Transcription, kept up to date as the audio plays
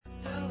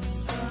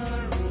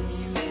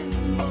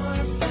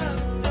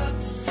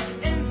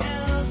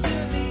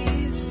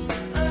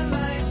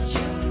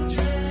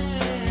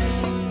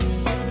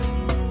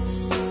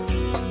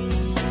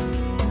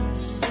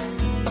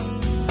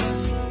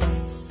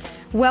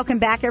Welcome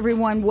back,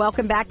 everyone.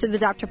 Welcome back to the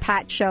Dr.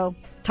 Pat Show,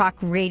 talk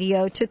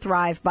radio to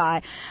thrive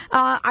by.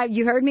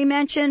 You heard me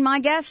mention my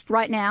guest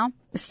right now.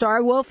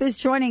 Star Wolf is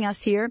joining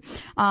us here.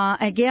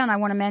 Again, I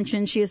want to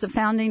mention she is the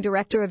founding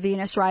director of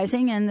Venus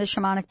Rising and the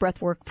Shamanic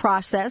Breathwork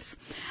process.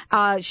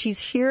 She's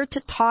here to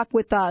talk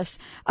with us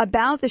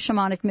about the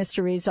shamanic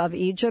mysteries of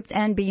Egypt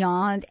and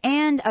beyond,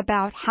 and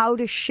about how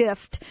to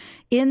shift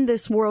in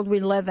this world we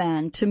live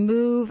in to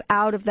move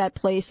out of that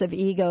place of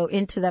ego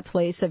into that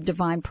place of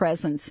divine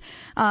presence.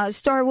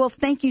 Star Wolf,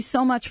 thank you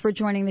so much for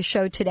joining the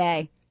show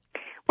today.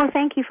 Well,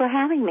 thank you for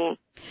having me.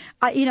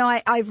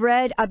 I've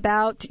read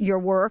about your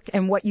work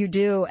and what you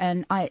do,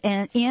 and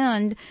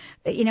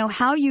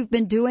how you've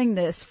been doing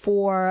this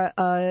for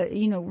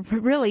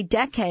really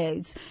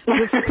decades.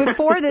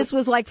 Before this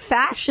was like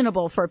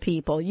fashionable for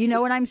people. You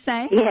know what I'm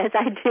saying? Yes,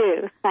 I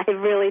do. I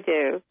really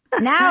do.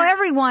 Now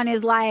everyone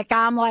is like,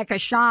 I'm like a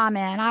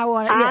shaman.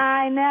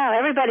 I know.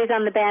 Everybody's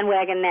on the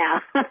bandwagon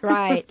now.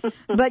 Right.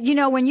 But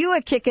when you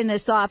were kicking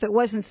this off, it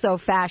wasn't so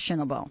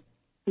fashionable.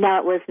 No,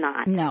 it was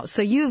not. No.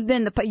 So you've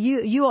been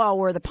you all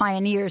were the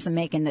pioneers in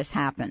making this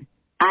happen.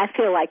 I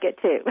feel like it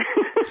too.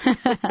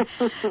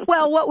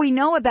 Well, what we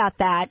know about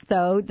that,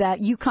 though,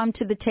 that you come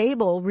to the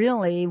table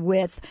really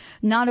with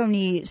not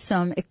only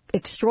some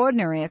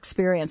extraordinary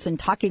experience in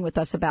talking with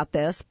us about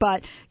this,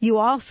 but you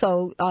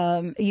also,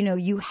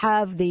 you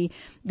have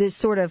this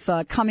sort of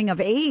coming of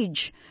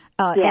age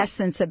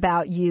essence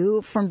about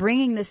you from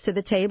bringing this to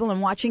the table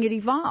and watching it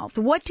evolve.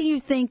 What do you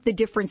think the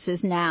difference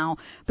is now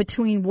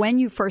between when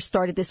you first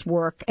started this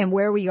work and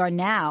where we are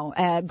now,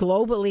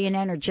 globally and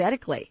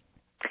energetically?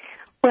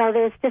 Well,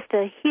 there's just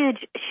a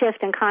huge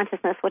shift in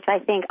consciousness, which I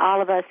think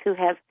all of us who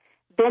have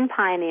been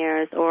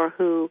pioneers or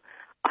who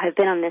have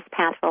been on this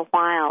path for a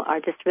while are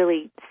just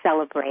really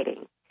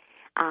celebrating.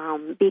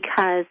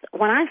 Because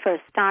when I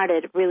first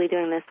started really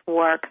doing this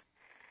work,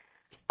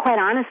 quite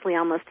honestly,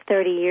 almost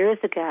 30 years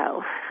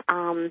ago,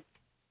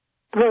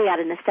 really out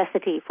of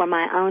necessity for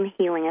my own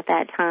healing at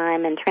that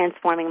time and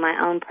transforming my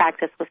own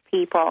practice with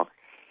people,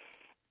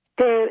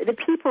 the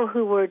people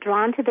who were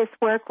drawn to this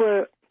work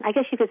were, I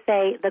guess you could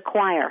say, the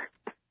choir.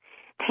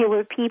 They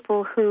were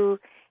people who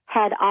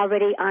had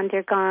already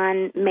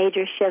undergone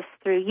major shifts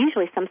through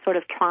usually some sort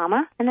of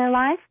trauma in their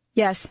life.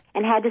 Yes.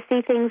 And had to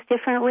see things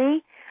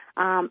differently.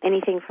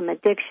 Anything from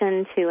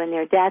addiction to a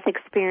near-death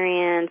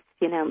experience,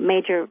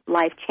 major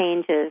life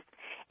changes,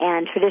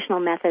 and traditional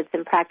methods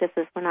and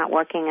practices were not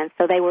working, and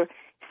so they were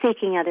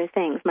seeking other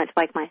things, much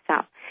like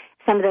myself.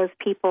 Some of those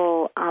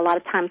people, a lot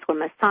of times, were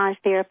massage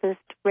therapists,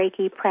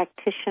 Reiki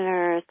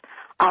practitioners,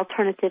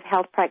 alternative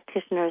health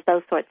practitioners,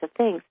 those sorts of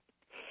things.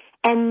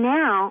 And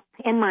now,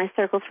 in my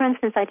circles, for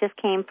instance, I just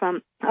came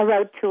from a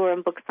road tour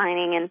and book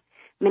signing in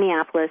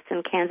Minneapolis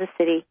and Kansas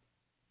City.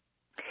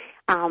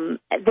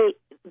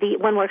 The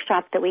one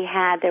workshop that we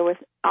had, there was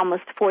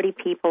almost 40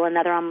 people,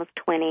 another almost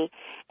 20.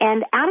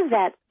 And out of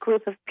that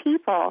group of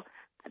people,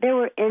 there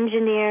were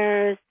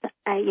engineers,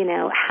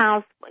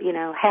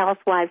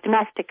 housewives,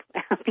 domestic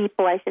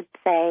people, I should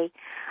say,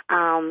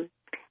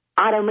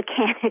 auto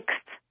mechanics,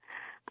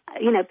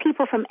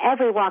 people from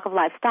every walk of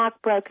life,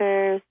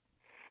 stockbrokers,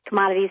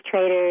 commodities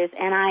traders.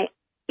 And I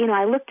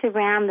looked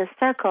around the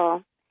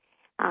circle,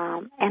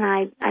 and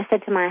I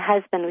said to my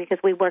husband, because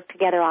we work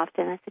together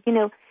often, I said,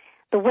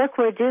 the work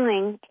we're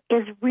doing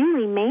is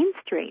really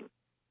mainstream.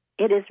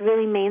 It is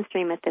really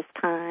mainstream at this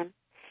time.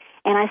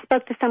 And I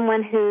spoke to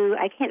someone who,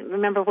 I can't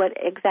remember what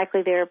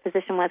exactly their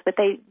position was, but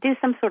they do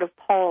some sort of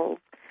polls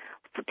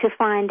to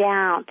find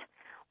out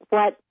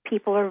what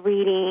people are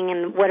reading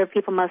and what are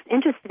people most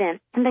interested in.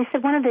 And they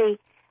said one of the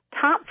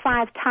top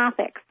 5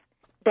 topics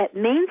that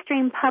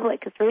mainstream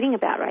public is reading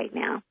about right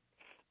now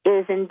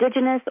is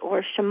indigenous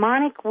or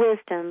shamanic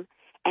wisdom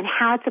and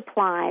how it's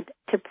applied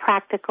to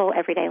practical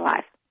everyday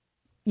life.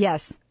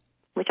 Yes.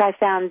 Which I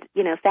found,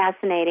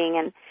 fascinating.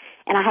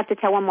 And I have to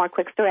tell one more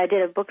quick story. I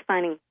did a book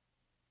signing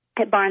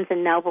at Barnes &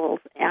 Noble,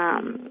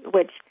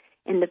 which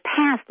in the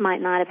past might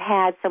not have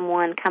had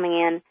someone coming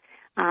in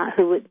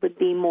who would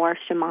be more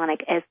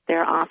shamanic as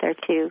their author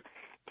to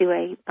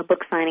do a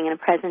book signing and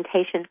a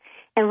presentation.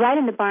 And right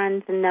in the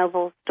Barnes &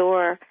 Noble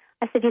store,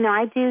 I said,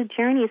 I do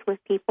journeys with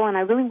people, and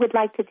I really would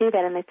like to do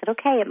that. And they said,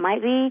 okay, it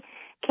might be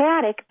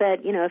chaotic,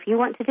 but, if you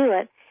want to do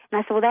it. And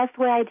I said, well, that's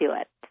the way I do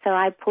it. So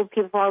I pulled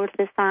people over to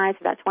the side,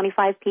 about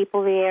 25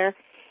 people there,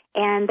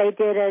 and they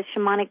did a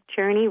shamanic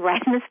journey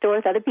right in the store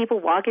with other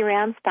people walking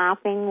around,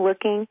 stopping,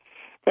 looking.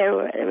 There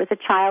was a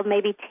child,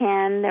 maybe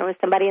 10. There was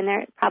somebody in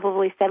there,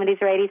 probably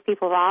 70s or 80s,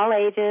 people of all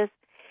ages.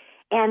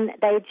 And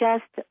they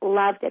just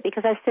loved it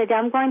because I said,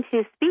 I'm going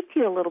to speak to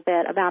you a little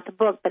bit about the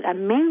book, but I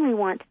mainly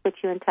want to put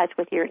you in touch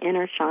with your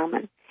inner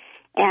shaman.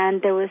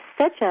 And there was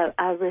such a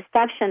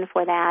reception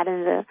for that,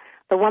 and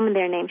the woman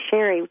there named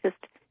Sherry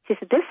she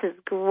said, this is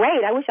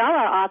great. I wish all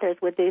our authors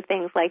would do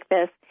things like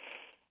this.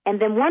 And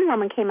then one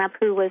woman came up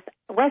who was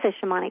a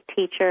shamanic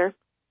teacher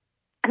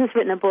who's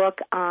written a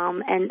book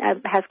and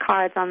has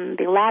cards on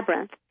the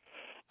labyrinth.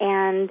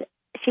 And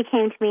she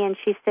came to me and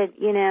she said,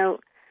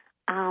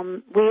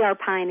 we are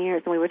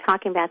pioneers, and we were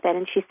talking about that.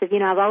 And she said,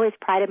 I've always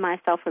prided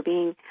myself for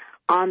being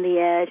on the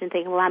edge and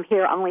thinking, well, I'm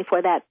here only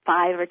for that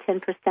 5 or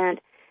 10%. And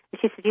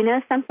she said, you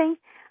know something?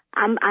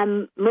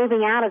 I'm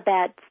moving out of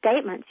that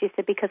statement. She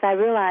said, because I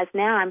realize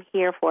now I'm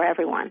here for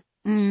everyone.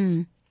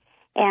 Mm.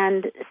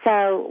 And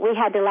so we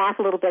had to laugh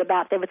a little bit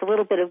about, there was a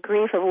little bit of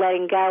grief of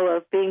letting go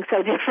of being so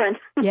different.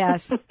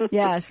 Yes,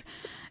 yes.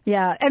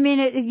 Yeah, I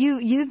mean,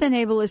 you've been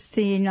able to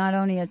see not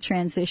only a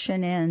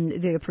transition in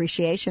the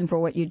appreciation for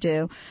what you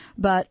do,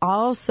 but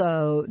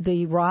also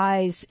the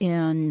rise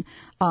in,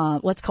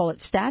 let's call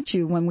it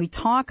stature, when we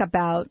talk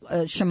about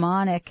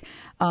shamanic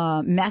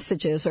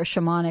messages or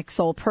shamanic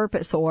soul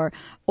purpose,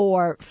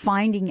 or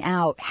finding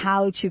out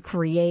how to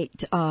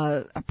create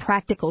a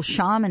practical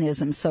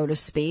shamanism, so to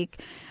speak.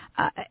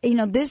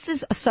 This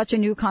is such a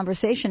new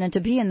conversation, and to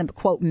be in the,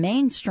 quote,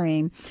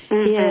 mainstream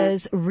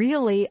is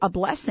really a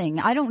blessing.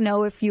 I don't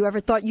know if you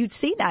ever thought you'd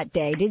see that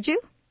day, did you?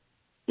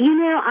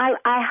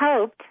 I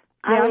hoped.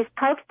 Yeah. I always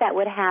hoped that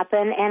would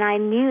happen, and I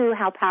knew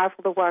how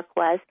powerful the work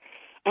was.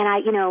 And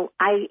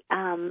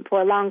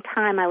for a long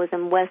time, I was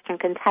in western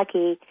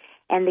Kentucky,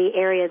 and the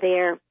area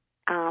there,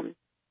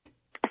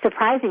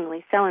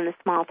 surprisingly so, in the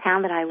small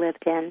town that I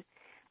lived in,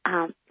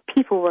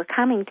 people were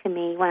coming to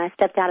me when I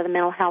stepped out of the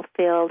mental health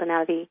field and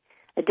out of the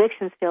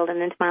addictions field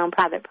and into my own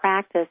private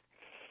practice.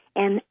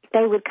 And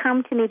they would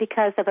come to me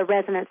because of a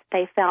resonance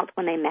they felt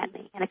when they met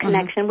me and a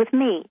connection with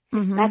me.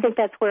 Mm-hmm. And I think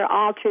that's where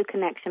all true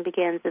connection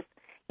begins is,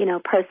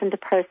 person to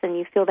person.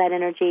 You feel that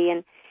energy.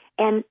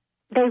 And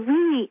they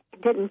really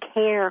didn't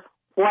care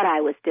what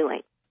I was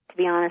doing, to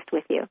be honest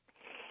with you.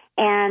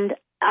 And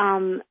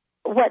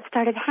what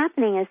started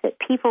happening is that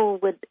people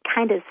would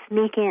kind of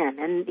sneak in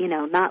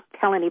and, not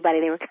tell anybody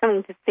they were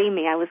coming to see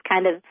me. I was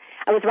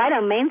right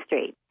on Main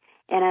Street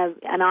in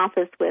an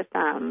office with,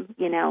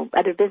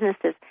 other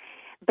businesses.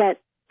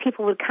 But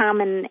people would come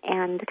and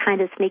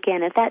kind of sneak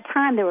in. At that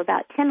time, there were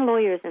about 10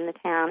 lawyers in the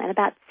town, and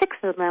about 6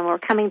 of them were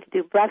coming to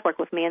do breathwork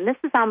with me, and this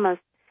is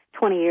almost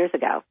 20 years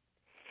ago.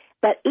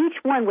 But each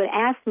one would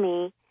ask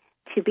me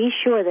to be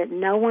sure that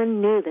no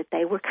one knew that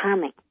they were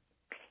coming.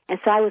 And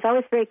so I was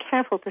always very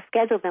careful to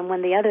schedule them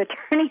when the other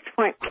attorneys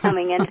weren't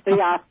coming into the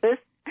office.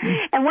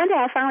 And one day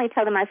I finally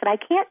told them, I said, I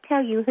can't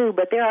tell you who,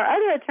 but there are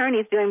other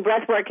attorneys doing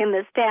breath work in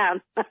this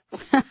town.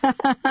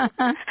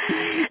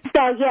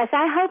 So, yes,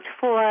 I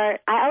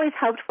always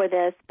hoped for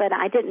this, but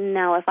I didn't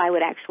know if I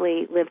would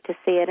actually live to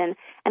see it. And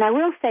I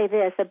will say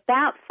this,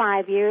 about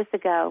 5 years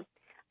ago,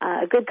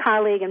 a good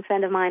colleague and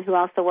friend of mine who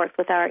also works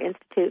with our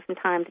institute from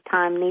time to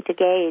time, Nita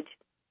Gage,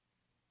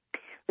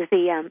 was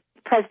the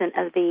president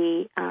of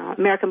the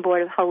American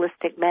Board of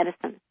Holistic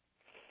Medicine.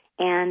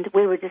 And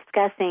we were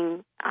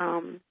discussing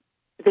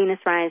Venus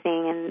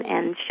rising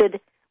and should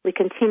we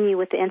continue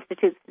with the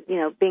institute,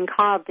 being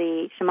called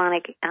the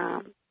Shamanic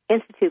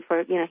Institute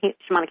for,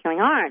 Shamanic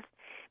Healing Arts.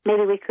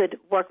 Maybe we could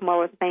work more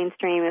with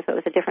mainstream if it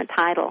was a different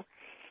title.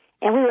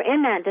 And we were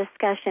in that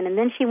discussion, and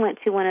then she went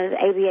to one of the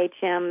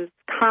ABHM's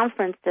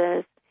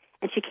conferences,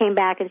 and she came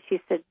back and she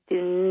said,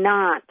 do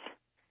not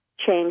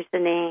change the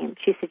name.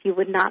 She said, you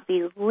would not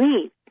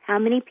believe how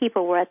many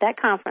people were at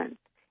that conference.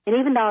 And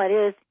even though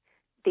it is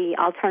the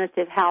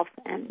Alternative Health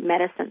and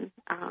Medicine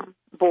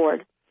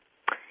Board,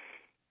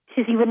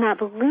 she said, you would not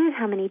believe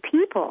how many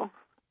people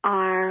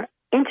are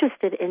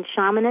interested in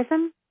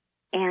shamanism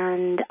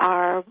and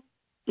are,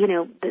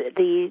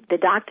 the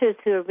doctors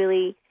who are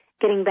really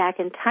getting back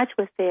in touch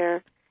with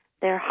their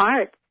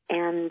hearts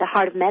and the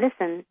heart of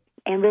medicine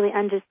and really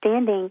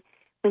understanding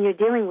when you're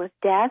dealing with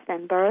death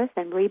and birth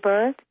and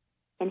rebirth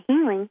and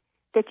healing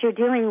that you're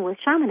dealing with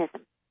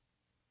shamanism.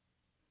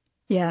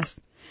 Yes.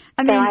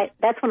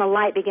 That's when a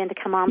light began to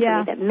come on for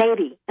me that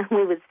maybe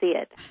we would see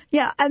it.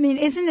 Yeah,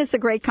 isn't this a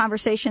great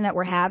conversation that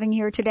we're having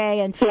here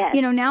today? And, yes.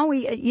 Now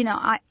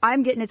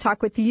I'm getting to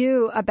talk with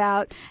you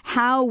about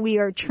how we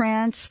are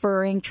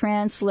transferring,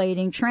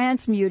 translating,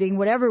 transmuting,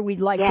 whatever we'd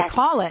like to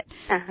call it,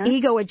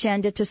 ego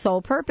agenda to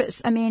soul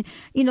purpose.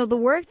 The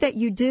work that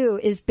you do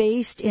is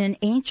based in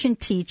ancient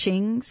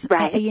teachings.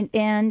 Right.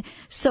 And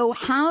so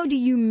how do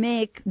you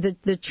make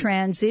the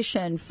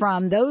transition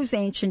from those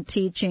ancient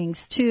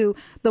teachings to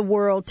the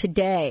world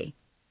today?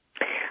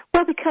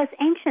 Well, because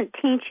ancient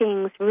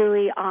teachings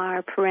really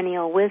are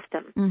perennial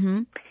wisdom.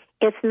 Mm-hmm.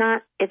 It's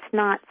not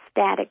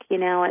static,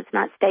 it's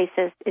not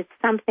stasis. It's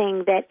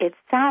something that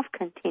itself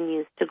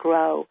continues to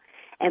grow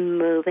and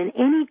move. And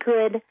any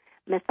good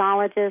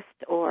mythologist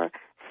or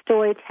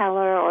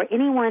storyteller or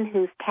anyone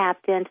who's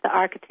tapped into the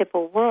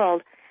archetypal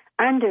world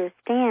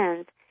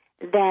understands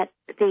that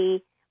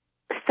the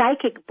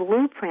psychic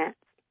blueprints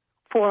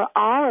for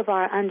all of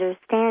our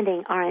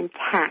understanding are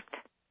intact.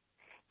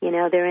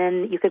 They're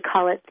in, you could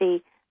call it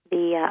the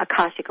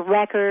Akashic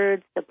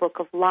Records, the Book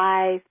of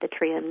Life, the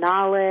Tree of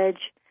Knowledge,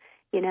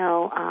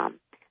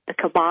 the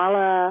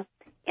Kabbalah,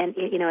 and,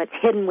 it's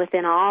hidden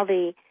within all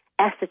the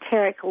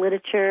esoteric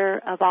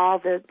literature of all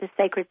the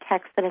sacred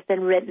texts that have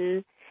been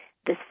written,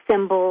 the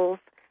symbols,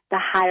 the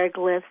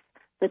hieroglyphs,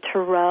 the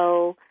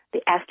tarot,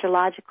 the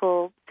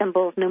astrological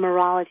symbols,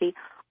 numerology.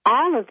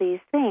 All of these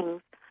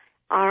things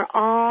are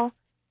all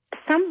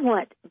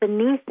somewhat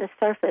beneath the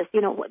surface.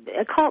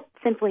 Occult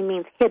simply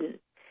means hidden.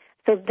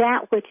 So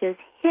that which is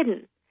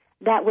hidden,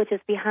 that which is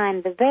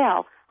behind the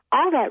veil,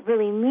 all that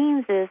really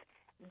means is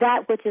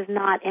that which is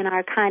not in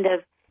our kind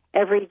of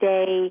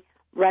everyday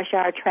rush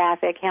hour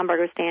traffic,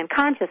 hamburger stand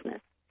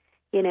consciousness.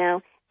 You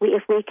know,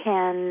 if we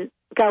can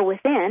go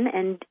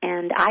within,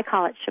 and I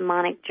call it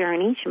shamanic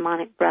journey,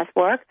 shamanic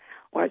breathwork,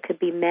 or it could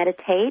be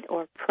meditate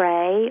or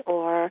pray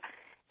or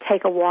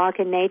take a walk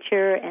in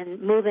nature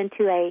and move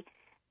into a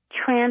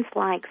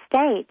trance-like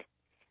state.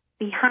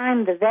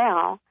 Behind the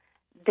veil,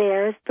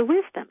 there's the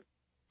wisdom.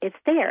 It's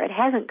there. It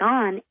hasn't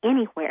gone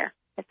anywhere.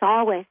 It's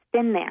always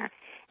been there.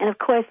 And, of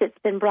course, it's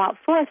been brought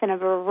forth in a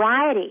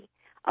variety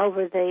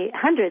over the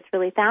hundreds,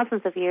 really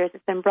thousands of years.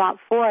 It's been brought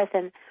forth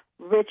in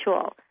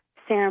ritual,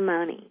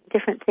 ceremony,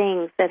 different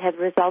things that have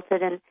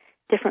resulted in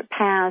different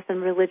paths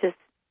and religious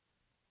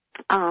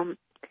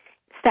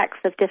sects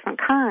of different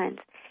kinds.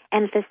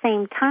 And at the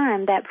same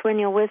time, that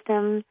perennial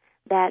wisdom,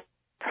 that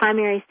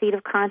primary seed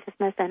of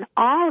consciousness, and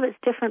all of its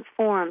different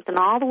forms and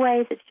all the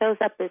ways it shows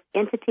up as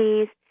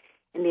entities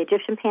in the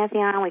Egyptian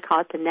pantheon, we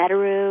call it the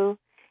Neteru,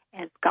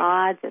 as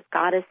gods, as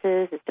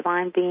goddesses, as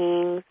divine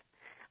beings,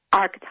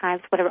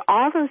 archetypes, whatever,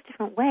 all those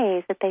different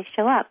ways that they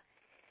show up.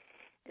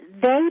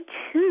 They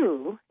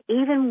too,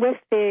 even with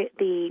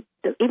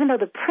even though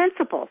the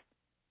principles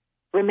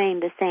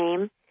remain the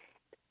same,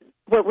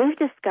 what we've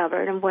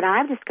discovered and what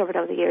I've discovered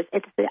over the years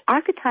is that the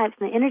archetypes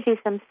and the energies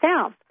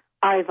themselves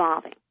are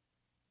evolving.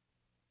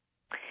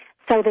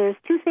 So there's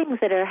two things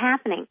that are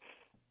happening.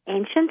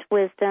 Ancient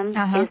wisdom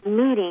is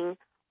meeting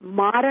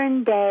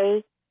modern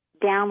day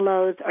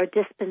downloads or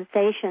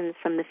dispensations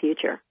from the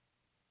future.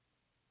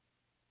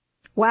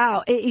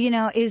 Wow.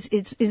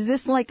 Is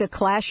this like a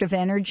clash of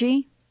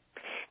energy?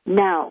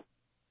 No.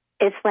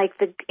 It's like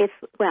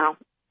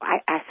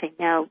I say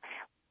no.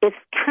 It's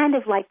kind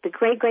of like the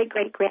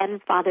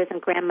great-great-great-grandfathers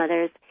and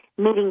grandmothers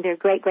meeting their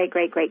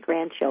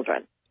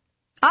great-great-great-great-grandchildren.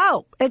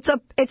 Oh, it's a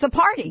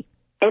party.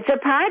 It's a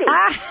party.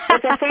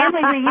 It's a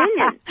family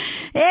reunion.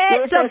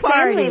 It's a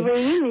party. Family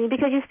reunion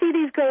because you see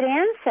these great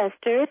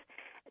ancestors,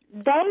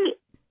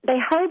 they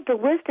hold the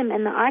wisdom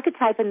and the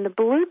archetype and the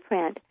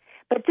blueprint,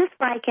 but just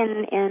like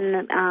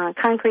in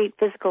concrete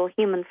physical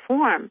human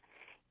form,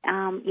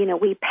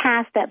 we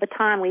pass that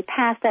baton, we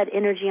pass that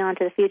energy on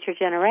to the future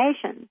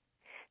generations.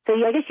 So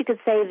I guess you could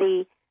say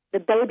the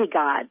baby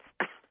gods,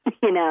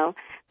 the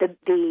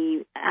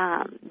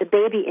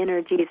baby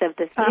energies of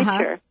the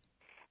future,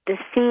 the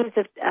seeds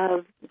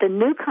of the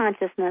new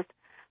consciousness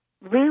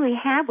really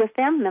have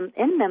within them,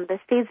 the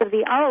seeds of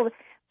the old,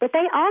 but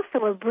they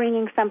also are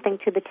bringing something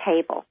to the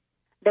table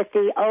that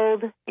the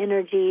old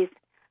energies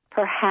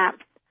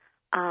perhaps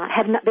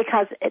have not,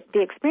 because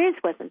the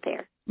experience wasn't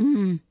there.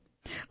 Mm-hmm.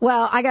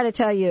 Well, I got to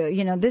tell you,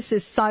 this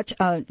is such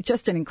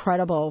just an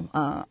incredible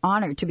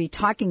honor to be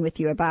talking with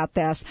you about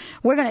this.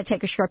 We're going to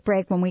take a short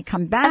break. When we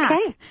come back.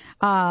 Okay.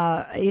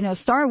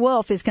 Star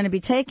Wolf is going to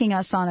be taking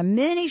us on a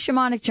mini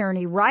shamanic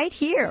journey right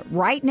here,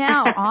 right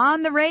now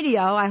on the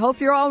radio. I hope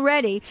you're all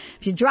ready.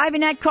 If you're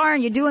driving that car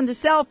and you're doing the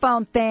cell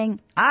phone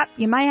thing,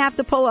 you might have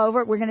to pull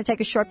over. We're going to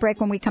take a short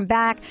break. When we come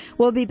back,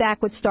 we'll be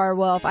back with Star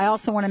Wolf. I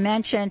also want to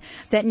mention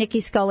that Nikki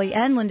Scully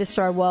and Linda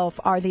Star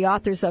Wolf are the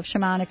authors of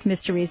Shamanic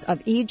Mysteries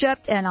of Egypt,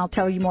 and I'll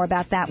tell you more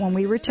about that when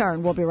we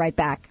return. We'll be right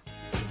back.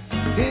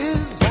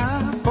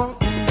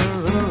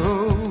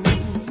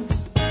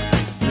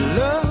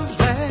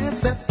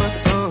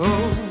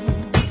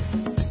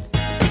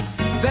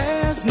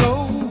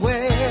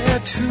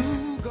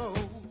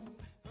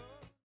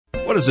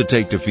 What does it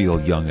take to feel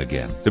young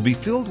again? To be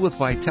filled with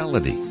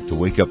vitality, to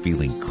wake up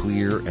feeling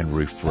clear and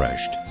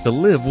refreshed, to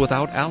live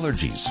without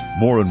allergies.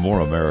 More and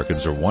more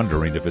Americans are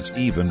wondering if it's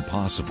even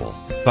possible.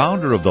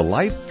 Founder of the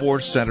Life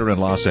Force Center in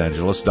Los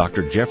Angeles,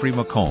 Dr. Jeffrey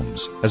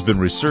McCombs, has been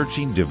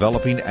researching,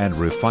 developing, and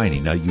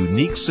refining a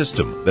unique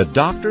system that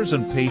doctors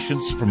and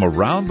patients from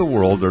around the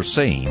world are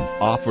saying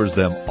offers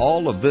them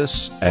all of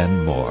this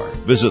and more.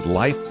 Visit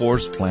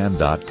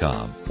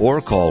lifeforceplan.com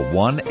or call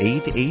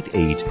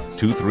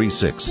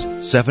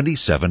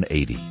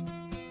 1-888-236-7780.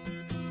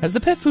 Has the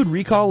pet food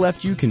recall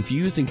left you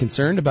confused and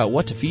concerned about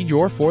what to feed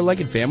your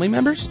four-legged family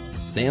members?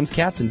 Sam's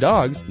Cats and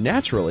Dogs,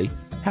 naturally,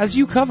 has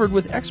you covered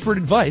with expert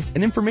advice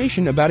and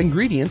information about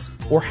ingredients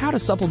or how to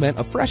supplement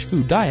a fresh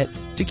food diet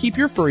to keep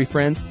your furry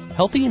friends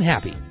healthy and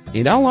happy.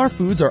 And all our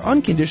foods are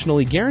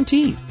unconditionally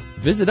guaranteed.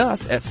 Visit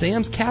us at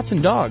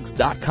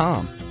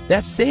samscatsanddogs.com.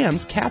 That's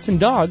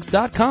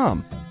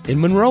samscatsanddogs.com in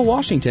Monroe,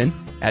 Washington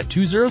at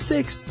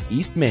 206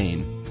 East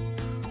Main.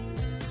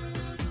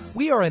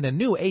 We are in a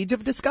new age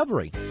of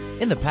discovery.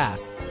 In the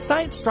past,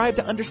 science strived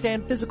to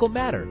understand physical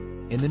matter.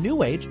 In the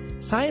new age,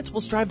 science will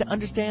strive to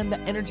understand the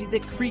energy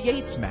that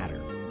creates matter.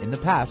 In the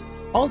past,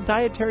 all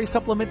dietary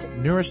supplements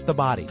nourish the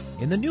body.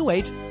 In the new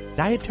age,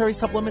 dietary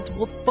supplements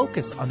will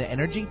focus on the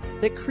energy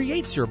that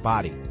creates your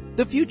body.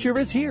 The future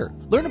is here.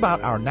 Learn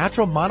about our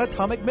natural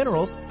monatomic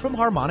minerals from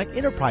Harmonic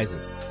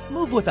Enterprises.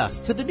 Move with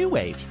us to the new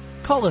age.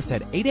 Call us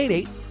at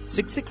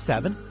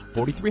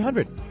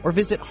 888-667-4300 or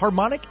visit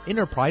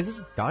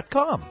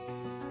harmonicenterprises.com.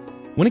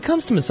 When it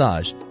comes to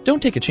massage,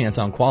 don't take a chance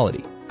on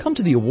quality. Come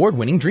to the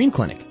award-winning Dream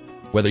Clinic.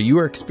 Whether you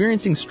are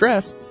experiencing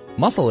stress,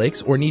 muscle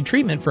aches, or need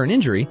treatment for an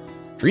injury,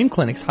 Dream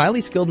Clinic's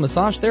highly skilled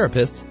massage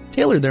therapists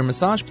tailor their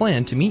massage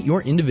plan to meet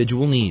your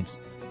individual needs.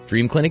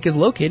 Dream Clinic is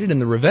located in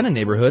the Ravenna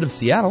neighborhood of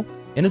Seattle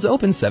and is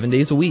open 7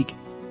 days a week.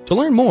 To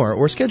learn more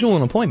or schedule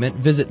an appointment,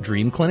 visit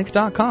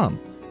dreamclinic.com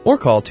or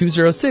call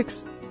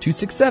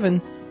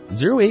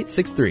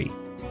 206-267-0863.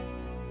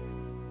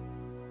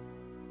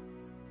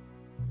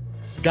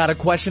 Got a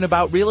question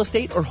about real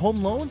estate or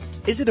home loans?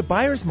 Is it a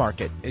buyer's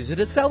market? Is it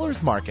a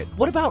seller's market?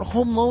 What about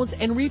home loans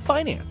and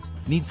refinance?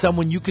 Need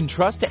someone you can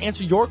trust to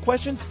answer your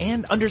questions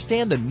and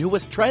understand the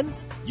newest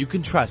trends? You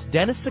can trust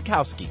Dennis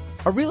Sikowski,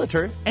 a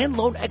realtor and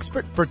loan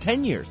expert for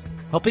 10 years,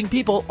 helping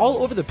people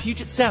all over the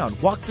Puget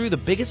Sound walk through the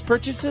biggest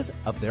purchases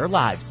of their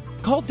lives.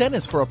 Call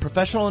Dennis for a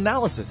professional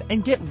analysis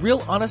and get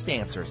real honest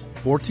answers.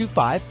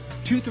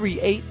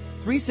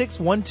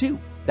 425-238-3612.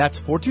 That's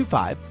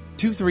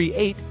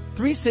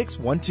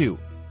 425-238-3612.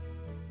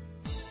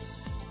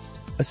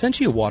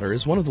 Essentia Water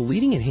is one of the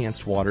leading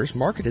enhanced waters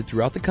marketed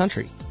throughout the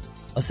country.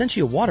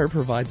 Essentia Water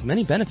provides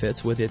many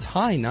benefits with its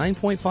high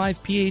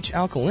 9.5 pH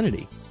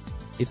alkalinity,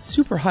 its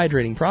super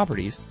hydrating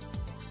properties,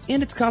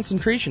 and its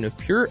concentration of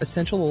pure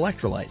essential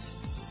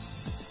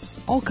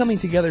electrolytes, all coming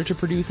together to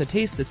produce a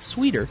taste that's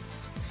sweeter,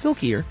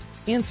 silkier,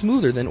 and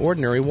smoother than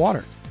ordinary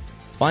water.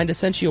 Find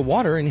Essentia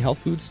Water in health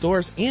food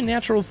stores and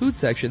natural food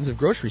sections of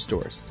grocery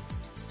stores.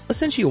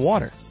 Essentia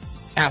Water.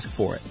 Ask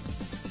for it.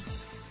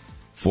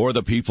 For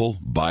the people,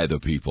 by the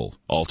people.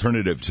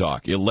 Alternative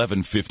Talk,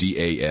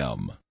 1150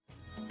 AM.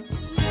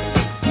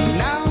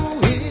 Now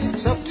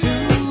it's up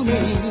to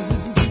me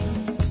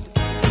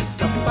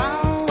to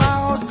bow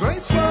out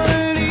gracefully,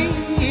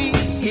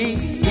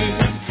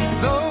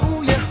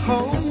 though you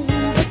hold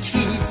the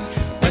key.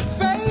 But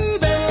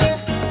baby,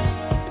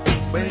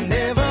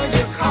 whenever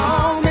you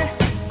call me,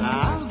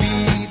 I'll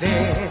be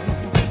there.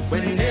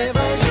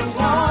 Whenever you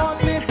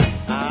want me,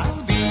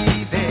 I'll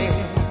be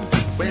there.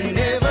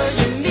 Whenever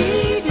you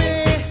need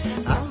me,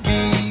 I'll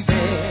be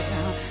there.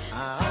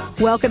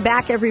 Welcome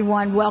back,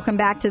 everyone. Welcome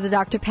back to the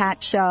Dr.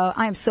 Pat Show.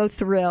 I am so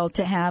thrilled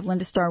to have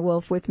Linda Starr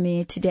Wolf with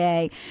me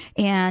today,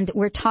 and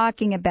we're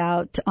talking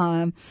about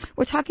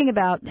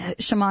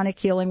shamanic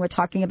healing. We're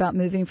talking about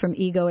moving from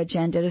ego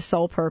agenda to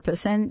soul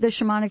purpose and the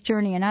shamanic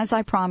journey. And as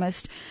I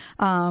promised,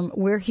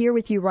 we're here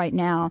with you right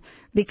now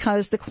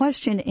because the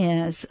question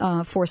is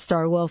for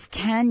Starr Wolf: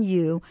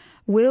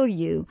 will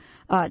you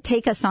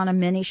take us on a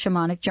mini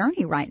shamanic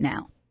journey right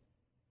now?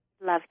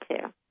 Love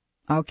to.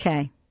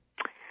 Okay.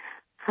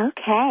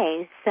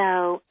 Okay,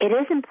 so it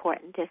is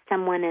important if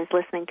someone is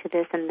listening to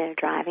this and they're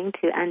driving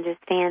to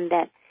understand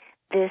that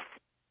this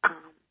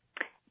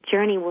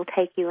journey will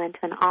take you into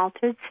an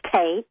altered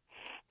state,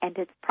 and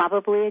it's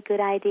probably a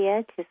good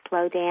idea to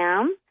slow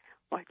down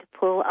or to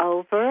pull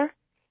over.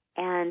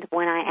 And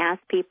when I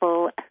ask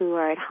people who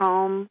are at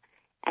home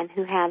and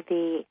who have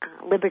the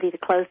liberty to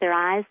close their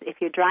eyes,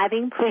 if you're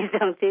driving, please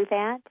don't do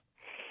that.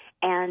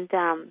 And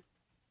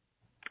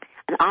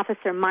an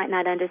officer might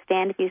not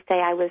understand if you say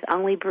I was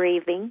only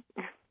breathing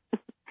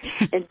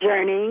and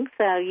journeying,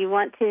 so you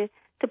want to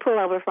pull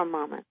over for a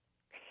moment.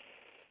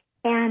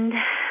 And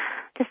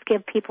just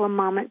give people a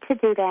moment to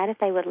do that if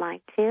they would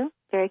like to,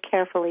 very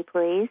carefully,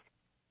 please.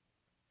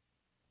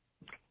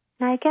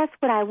 And I guess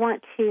what I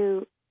want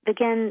to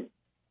begin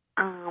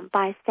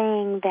by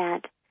saying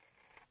that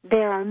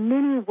there are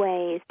many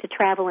ways to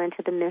travel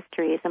into the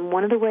mysteries, and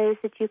one of the ways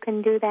that you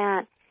can do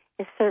that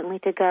is certainly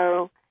to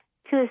go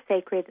to a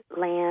sacred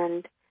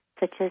land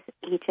such as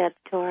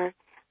Egypt or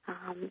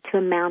to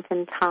a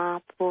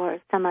mountaintop or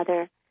some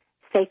other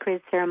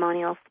sacred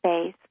ceremonial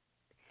space.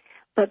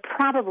 But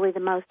probably the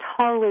most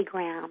holy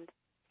ground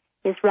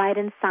is right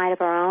inside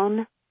of our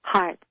own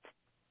hearts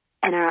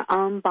and our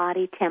own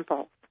body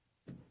temples.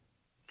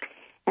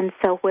 And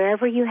so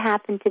wherever you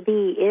happen to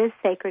be is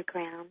sacred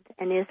ground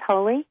and is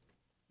holy.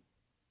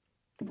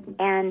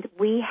 And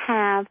we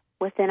have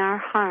within our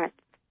hearts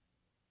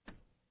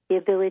the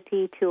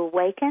ability to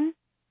awaken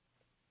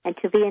and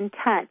to be in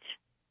touch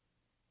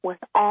with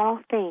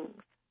all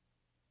things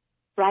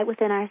right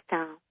within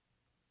ourselves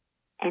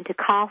and to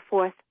call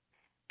forth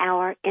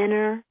our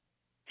inner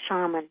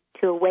shaman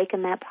to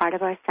awaken that part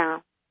of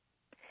ourselves.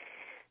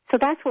 So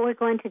that's what we're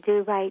going to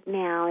do right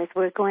now is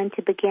we're going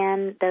to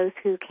begin. Those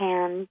who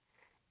can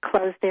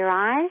close their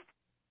eyes,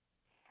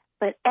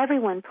 but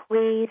everyone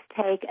please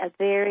take a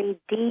very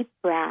deep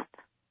breath,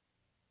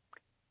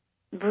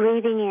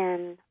 breathing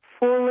in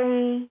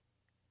fully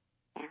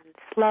and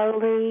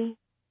slowly,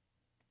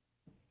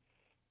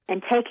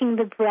 and taking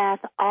the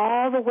breath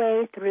all the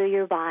way through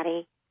your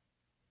body,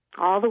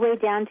 all the way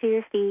down to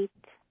your feet,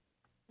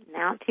 and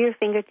out to your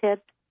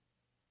fingertips,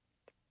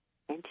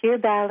 into your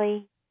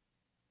belly,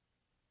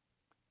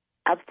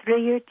 up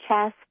through your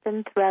chest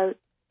and throat,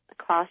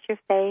 across your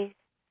face,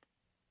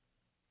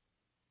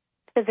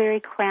 to the very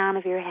crown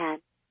of your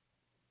head.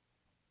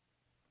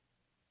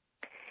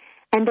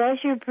 And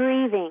as you're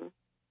breathing,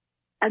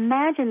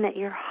 imagine that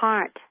your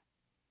heart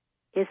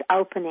is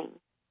opening.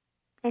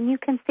 And you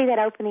can see that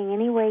opening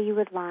any way you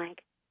would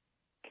like.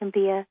 It can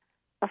be a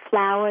a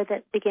flower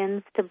that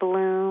begins to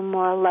bloom,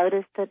 or a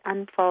lotus that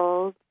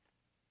unfolds,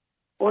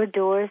 or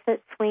doors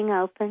that swing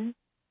open,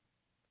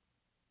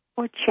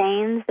 or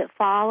chains that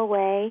fall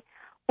away.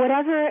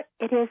 Whatever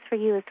it is for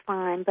you is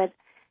fine, but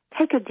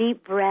take a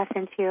deep breath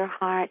into your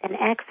heart and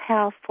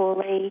exhale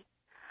fully.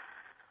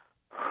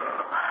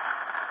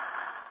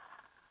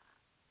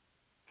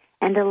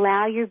 And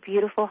allow your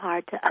beautiful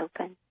heart to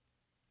open.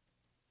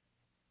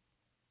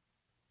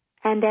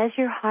 And as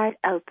your heart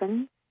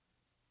opens,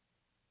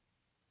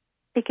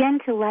 begin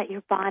to let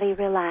your body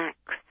relax.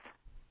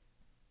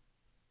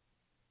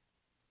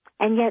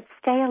 And yet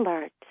stay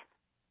alert.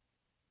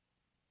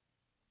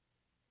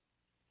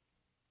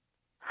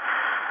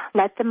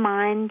 Let the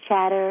mind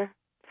chatter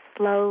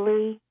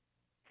slowly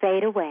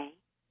fade away.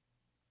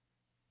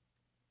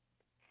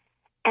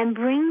 And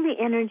bring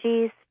the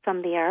energies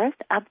from the earth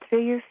up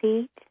through your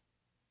feet,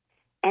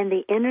 and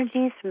the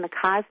energies from the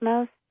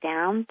cosmos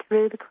down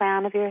through the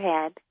crown of your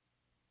head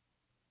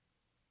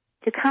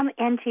to come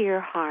into your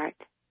heart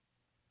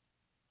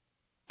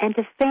and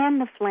to fan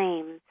the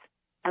flames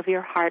of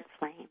your heart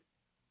flame.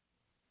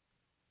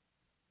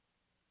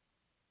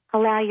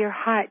 Allow your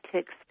heart to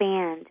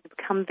expand, to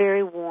become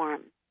very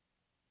warm.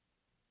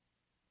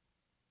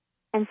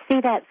 And see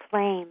that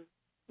flame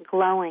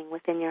glowing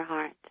within your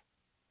heart.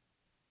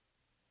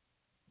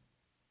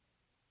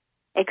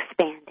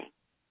 Expanding.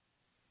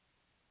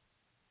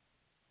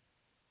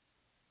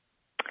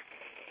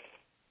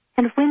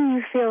 And when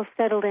you feel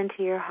settled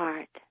into your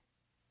heart,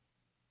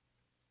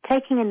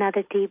 taking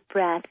another deep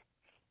breath,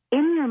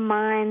 in your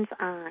mind's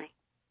eye,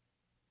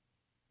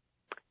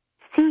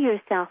 see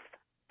yourself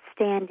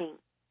standing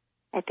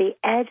at the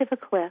edge of a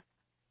cliff.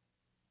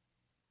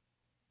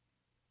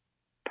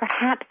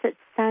 Perhaps it's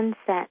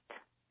sunset.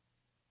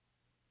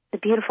 The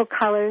beautiful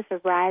colors are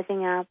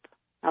rising up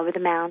over the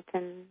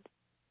mountains.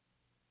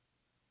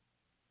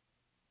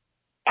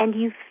 And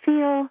you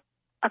feel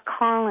a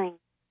calling.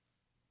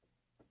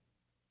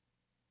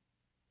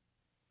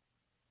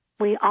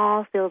 We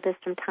all feel this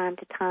from time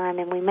to time,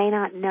 and we may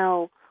not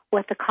know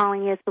what the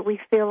calling is, but we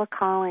feel a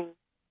calling.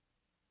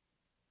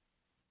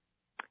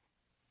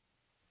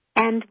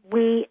 And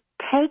we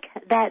take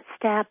that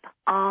step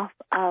off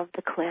of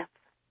the cliff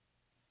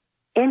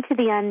into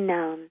the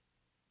unknown,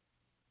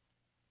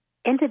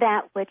 into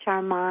that which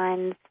our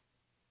minds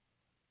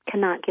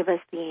cannot give us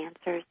the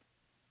answers,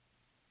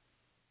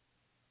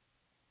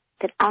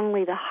 that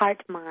only the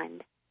heart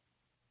mind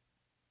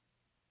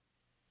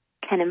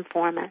can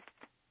inform us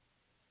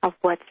of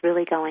what's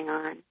really going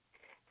on.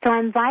 So I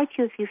invite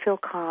you, if you feel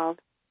called,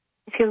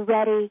 if you're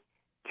ready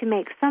to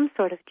make some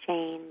sort of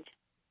change,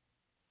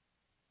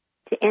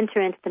 to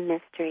enter into the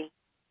mystery,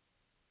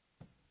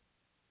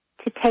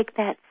 to take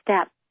that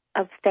step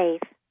of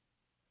faith,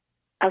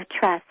 of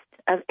trust,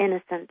 of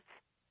innocence,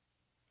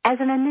 as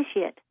an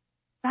initiate,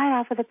 right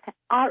off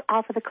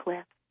of the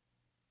cliff.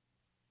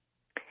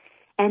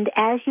 And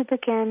as you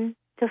begin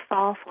to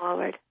fall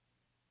forward,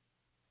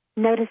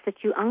 notice that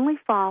you only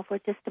fall for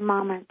just a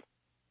moment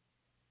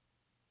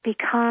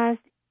because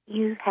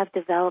you have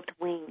developed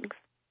wings.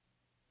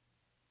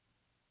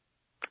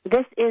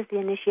 This is the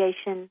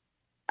initiation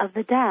of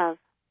the dove,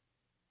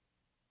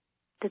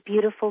 the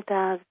beautiful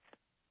doves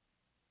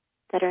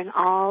that are in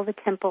all the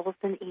temples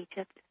in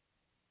Egypt.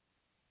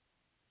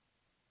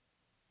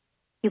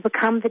 You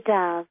become the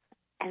dove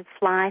and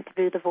fly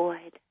through the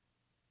void.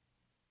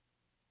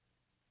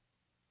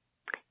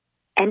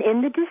 And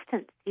in the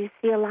distance, you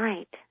see a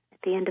light at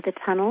the end of the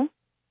tunnel.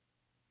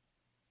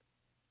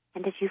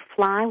 And as you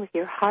fly with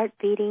your heart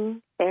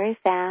beating very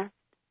fast,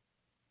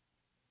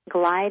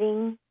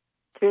 gliding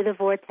through the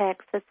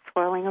vortex that's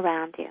swirling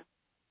around you,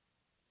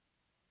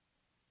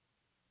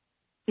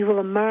 you will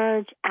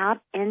emerge out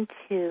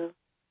into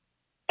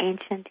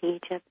ancient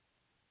Egypt.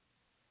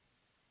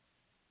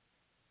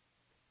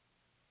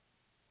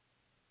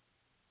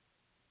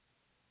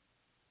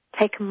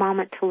 Take a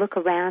moment to look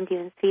around you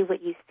and see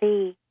what you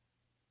see.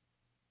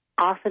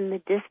 Off in the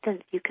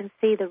distance, you can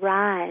see the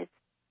rise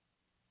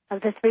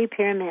of the 3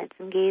 pyramids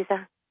in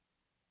Giza.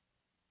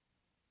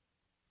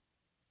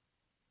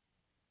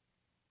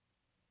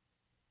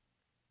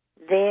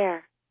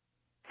 There,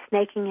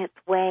 snaking its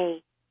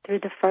way through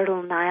the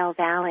fertile Nile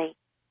Valley,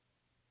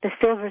 the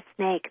silver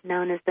snake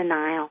known as the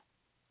Nile.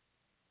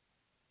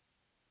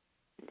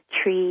 The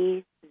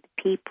trees,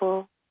 the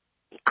people,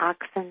 the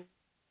oxen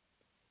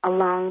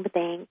along the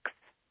banks.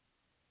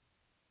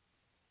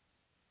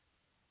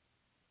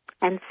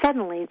 And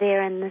suddenly,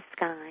 there in the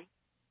sky,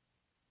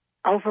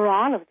 over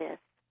all of this,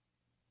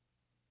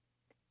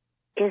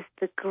 is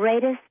the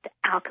greatest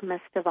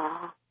alchemist of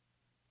all,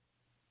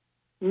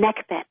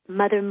 Nekhbet,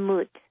 Mother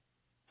Mut,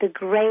 the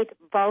great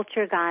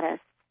vulture goddess.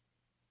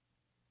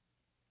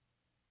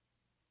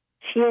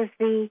 She is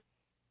the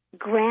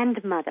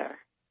grandmother,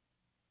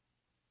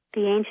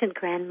 the ancient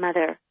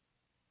grandmother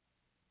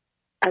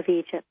of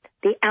Egypt,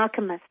 the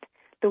alchemist,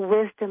 the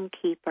wisdom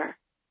keeper.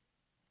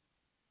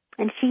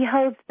 And she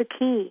holds the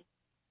key.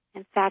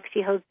 In fact,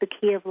 she holds the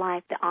key of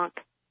life, the Ankh,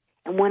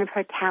 and one of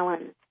her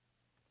talons.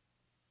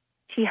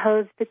 She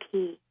holds the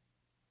key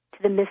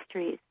to the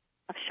mysteries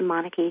of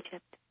shamanic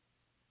Egypt.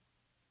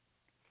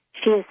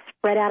 She is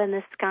spread out in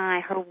the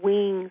sky. Her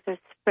wings are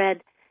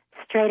spread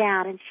straight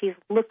out, and she's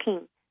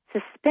looking,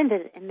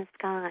 suspended in the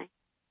sky,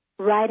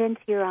 right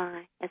into your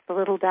eye as the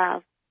little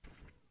dove.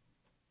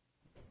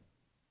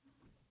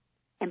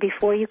 And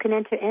before you can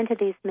enter into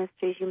these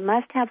mysteries, you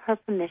must have her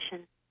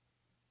permission.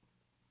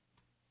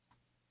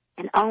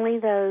 And only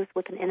those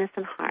with an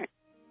innocent heart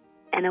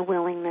and a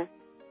willingness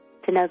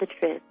to know the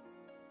truth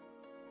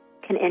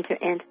can enter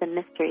into the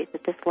mysteries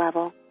at this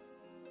level.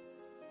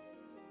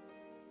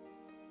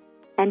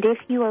 And if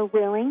you are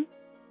willing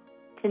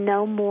to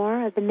know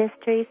more of the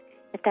mysteries,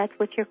 if that's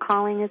what your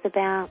calling is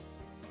about,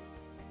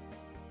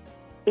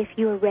 if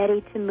you are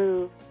ready to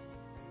move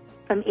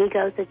from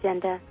ego's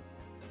agenda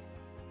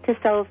to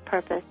soul's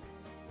purpose,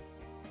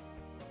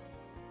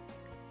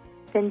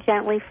 then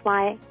gently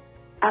fly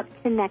up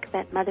to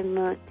Nekbet, Mother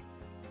Moon,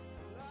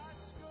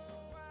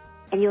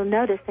 and you'll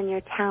notice in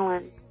your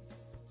talons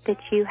that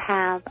you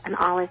have an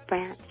olive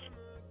branch.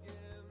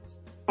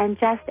 And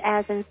just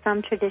as in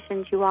some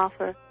traditions you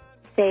offer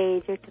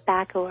sage or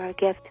tobacco or a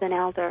gift to an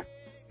elder,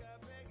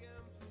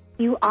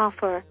 you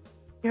offer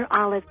your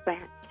olive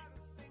branch.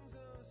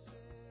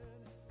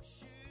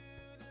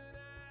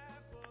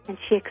 And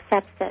she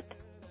accepts it.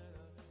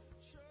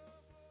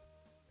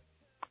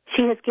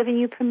 She has given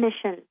you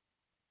permission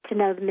to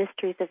know the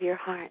mysteries of your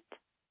heart.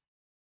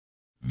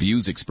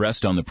 Views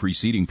expressed on the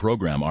preceding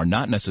program are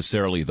not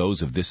necessarily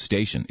those of this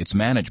station, its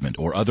management,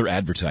 or other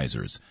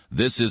advertisers.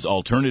 This is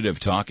Alternative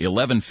Talk,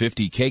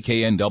 1150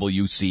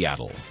 KKNW,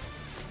 Seattle.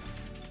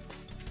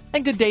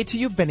 And good day to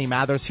you. Benny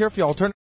Mathers here for your Alternative